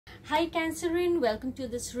Hi Cancerian, welcome to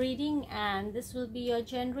this reading, and this will be your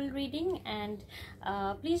general reading. And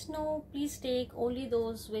please take only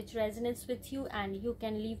those which resonates with you, and you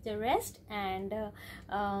can leave the rest. And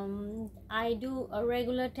I do a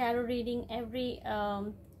regular tarot reading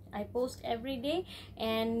I post every day,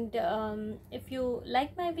 and if you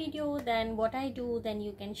like my video, then what I do, then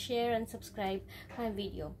you can share and subscribe my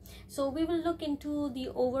video. So we will look into the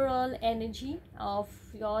overall energy of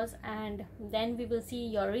yours, and then we will see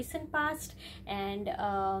your recent past and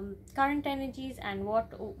current energies, and what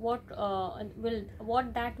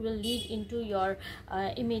that will lead into your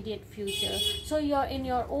immediate future. So in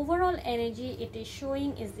your overall energy, it is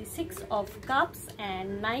showing is the Six of Cups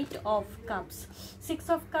and Knight of Cups. Six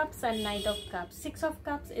of Cups and Knight of Cups. Six of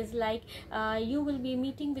Cups is like you will be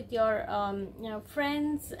meeting with your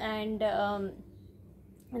friends, and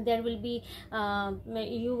there will be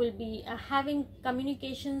you will be having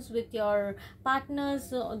communications with your partners,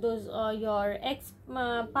 those your ex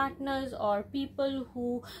partners, or people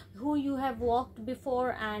who you have walked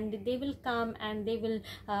before, and they will come and they will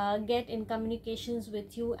get in communications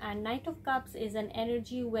with you. And Knight of Cups is an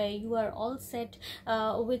energy where you are all set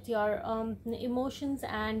with your emotions,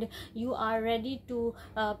 and you are ready to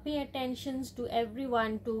pay attention to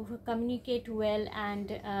everyone, to communicate well, and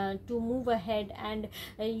to move ahead. And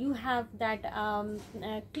you have that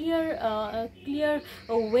clear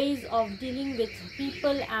ways of dealing with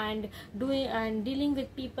people, and dealing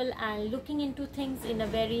with people and looking into things in a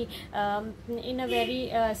very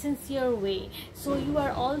sincere way. So you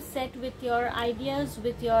are all set with your ideas,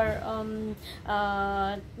 with your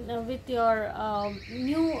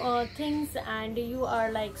new things, and you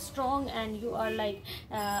are like strong, and you are like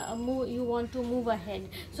you want to move ahead.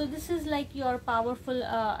 So this is like your powerful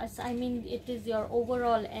it is your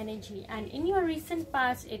overall energy. And in your recent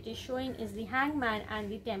past, it is showing is the Hangman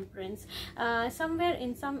and the Temperance. Somewhere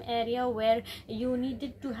in some area where you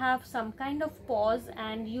needed to have some kind of pause,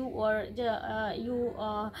 and you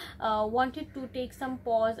wanted to take some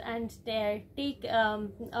pause and take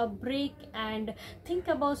a break and think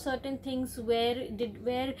about certain things where it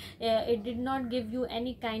did not give you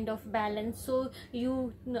any kind of balance. So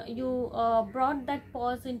you brought that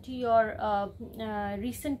pause into your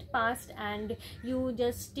recent past, and you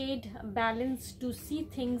just stayed balanced to see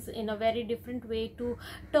things in a very different way, to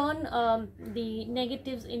turn the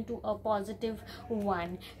negatives into a positive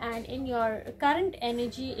one. And in your current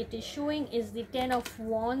energy, it is showing is the Ten of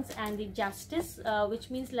Wands and the Justice, which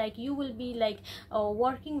means like you will be like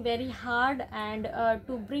working very hard, and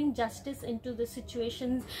to bring justice into the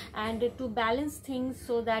situations, and to balance things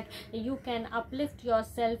so that you can uplift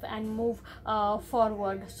yourself and move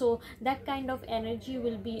forward. So that kind of energy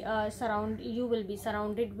will be you will be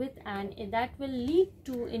surrounded with, and that will lead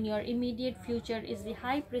to, in your immediate future, is the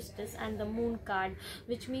High Priestess and the Moon card,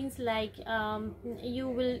 which means like you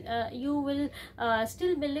will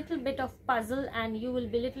still be a little bit of puzzle, and you will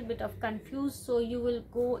be a little bit of confused. So you will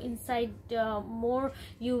go inside more.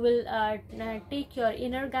 You will take your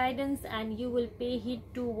inner guidance, and you will pay heed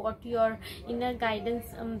to what your inner guidance,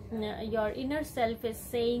 your inner self is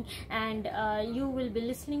saying, and you will be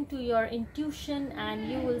listening to your intuition, and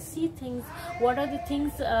you will see things, what are the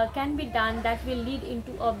things can be done that will lead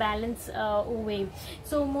into a balanced way.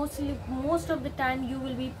 So most of the time you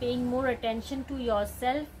will be paying more attention to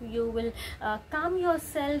yourself. You will calm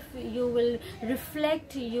yourself, you will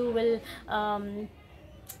reflect, you will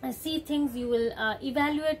see things, you will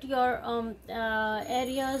evaluate your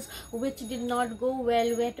areas which did not go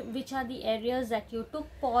well, which are the areas that you took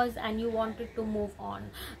pause and you wanted to move on.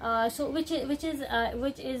 So which is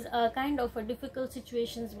kind of a difficult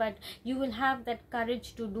situations, but you will have that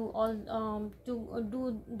courage to do all to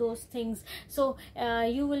do those things. So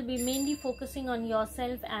you will be mainly focusing on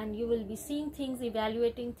yourself, and you will be seeing things,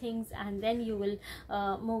 evaluating things, and then you will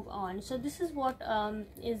move on. So this is what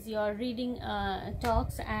is your reading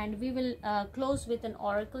talks, and we will close with an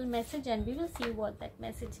oracle message, and we will see what that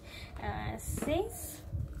message says.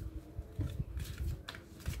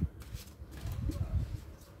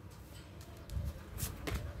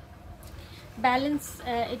 Balance,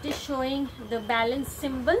 it is showing the balance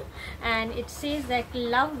symbol, and it says that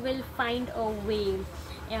love will find a way.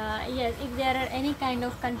 Yes, if there are any kind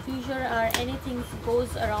of confusion or anything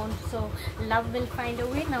goes around, so love will find a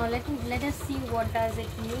way. Now let us see what does it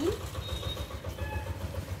mean.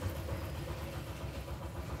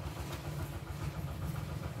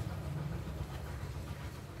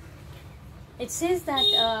 It says that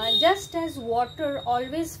just as water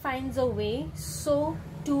always finds a way, so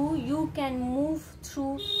too you can move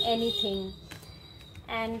through anything.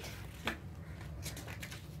 And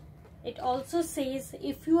It also says,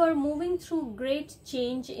 if you are moving through great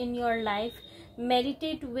change in your life,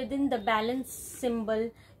 meditate within the balance symbol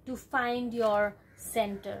to find your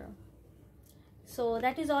center. So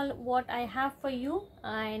that is all what I have for you,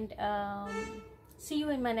 and see you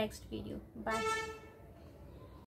in my next video. Bye.